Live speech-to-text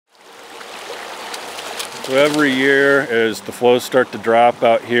So every year as the flows start to drop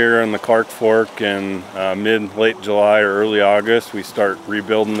out here in the Clark Fork in late July or early August, we start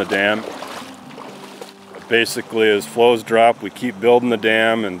rebuilding the dam. Basically, as flows drop, we keep building the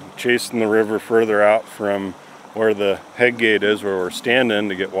dam and chasing the river further out from where the head gate is, where we're standing,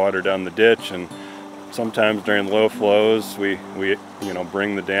 to get water down the ditch. And sometimes during low flows, we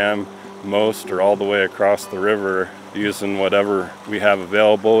bring the dam most or all the way across the river using whatever we have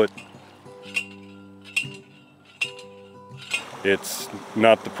available. It's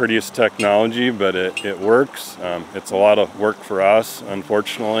not the prettiest technology, but it works. It's a lot of work for us,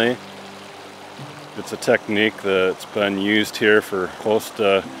 unfortunately. It's a technique that's been used here for close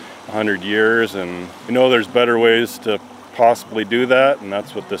to 100 years, and we know there's better ways to possibly do that, and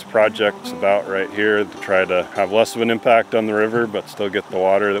that's what this project's about right here, to try to have less of an impact on the river, but still get the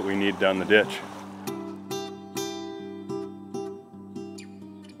water that we need down the ditch.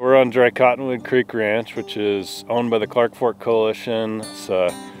 We're on Dry Cottonwood Creek Ranch, which is owned by the Clark Fork Coalition. It's a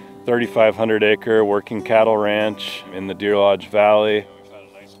 3,500 acre working cattle ranch in the Deer Lodge Valley. We've had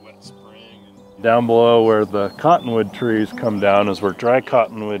a nice wet spring. Down below where the cottonwood trees come down is where Dry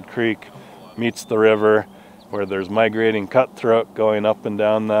Cottonwood Creek meets the river, where there's migrating cutthroat going up and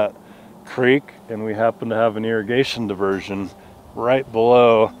down that creek, and we happen to have an irrigation diversion right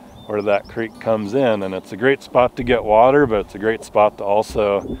below where that creek comes in, and it's a great spot to get water, but it's a great spot to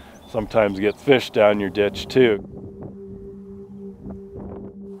also sometimes get fish down your ditch too.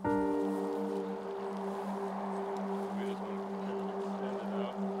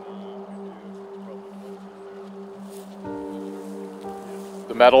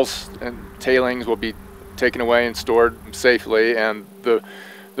 The metals and tailings will be taken away and stored safely, and the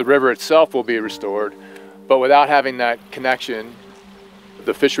river itself will be restored, but without having that connection,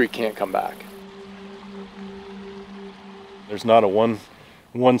 the fishery can't come back. There's not a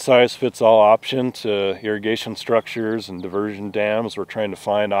one-size-fits-all option to irrigation structures and diversion dams. We're trying to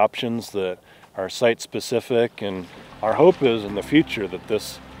find options that are site-specific, and our hope is in the future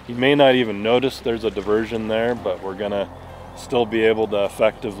that you may not even notice there's a diversion there, but we're gonna still be able to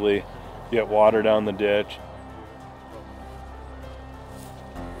effectively get water down the ditch.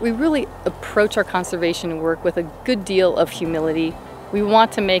 We really approach our conservation work with a good deal of humility. We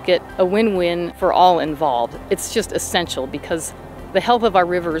want to make it a win-win for all involved. It's just essential because the health of our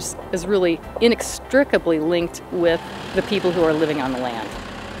rivers is really inextricably linked with the people who are living on the land.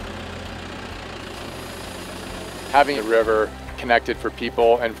 Having a river connected for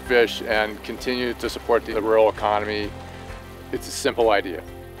people and fish and continue to support the rural economy, it's a simple idea.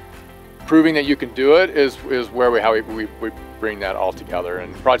 Proving that you can do it is how we bring that all together,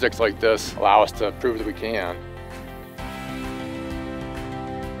 and projects like this allow us to prove that we can.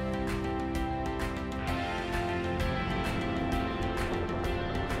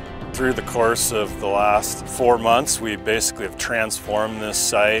 Through the course of the last 4 months, we basically have transformed this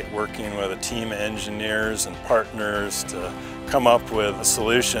site, working with a team of engineers and partners to come up with a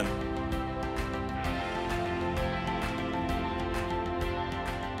solution.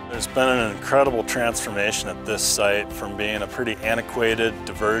 There's been an incredible transformation at this site, from being a pretty antiquated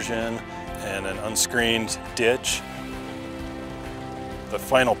diversion and an unscreened ditch. The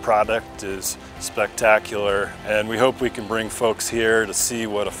final product is spectacular, and we hope we can bring folks here to see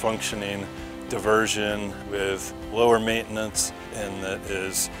what a functioning diversion with lower maintenance and that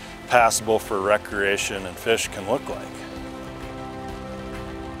is passable for recreation and fish can look like.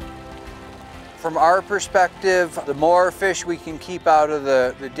 From our perspective, the more fish we can keep out of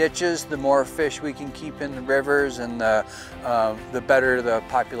the ditches, the more fish we can keep in the rivers, and the better the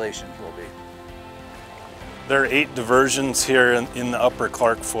populations will be. There are 8 diversions here in the Upper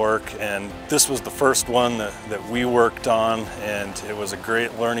Clark Fork, and this was the first one that we worked on, and it was a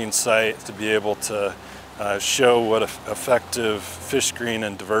great learning site to be able to show what effective fish screen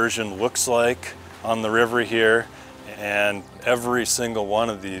and diversion looks like on the river here, and every single one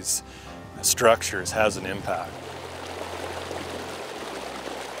of these structures has an impact.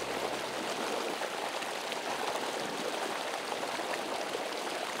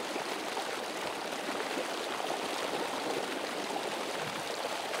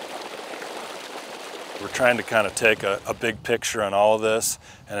 We're trying to kind of take a big picture on all of this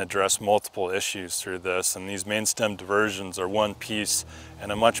and address multiple issues through this, and these main stem diversions are one piece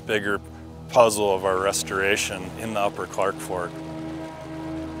in a much bigger puzzle of our restoration in the Upper Clark Fork.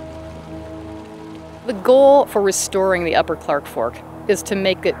 The goal for restoring the Upper Clark Fork is to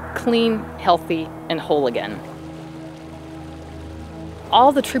make it clean, healthy, and whole again.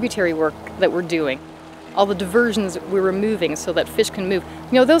 All the tributary work that we're doing, all the diversions we're removing so that fish can move,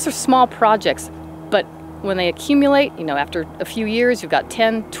 those are small projects, but When they accumulate, after a few years, you've got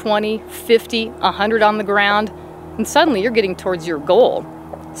 10, 20, 50, 100 on the ground, and suddenly you're getting towards your goal.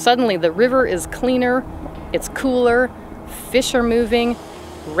 Suddenly the river is cleaner, it's cooler, fish are moving,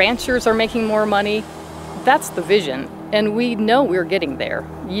 ranchers are making more money. That's the vision, and we know we're getting there.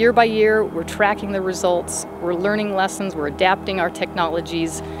 Year by year, we're tracking the results, we're learning lessons, we're adapting our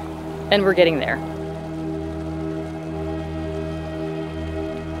technologies, and we're getting there.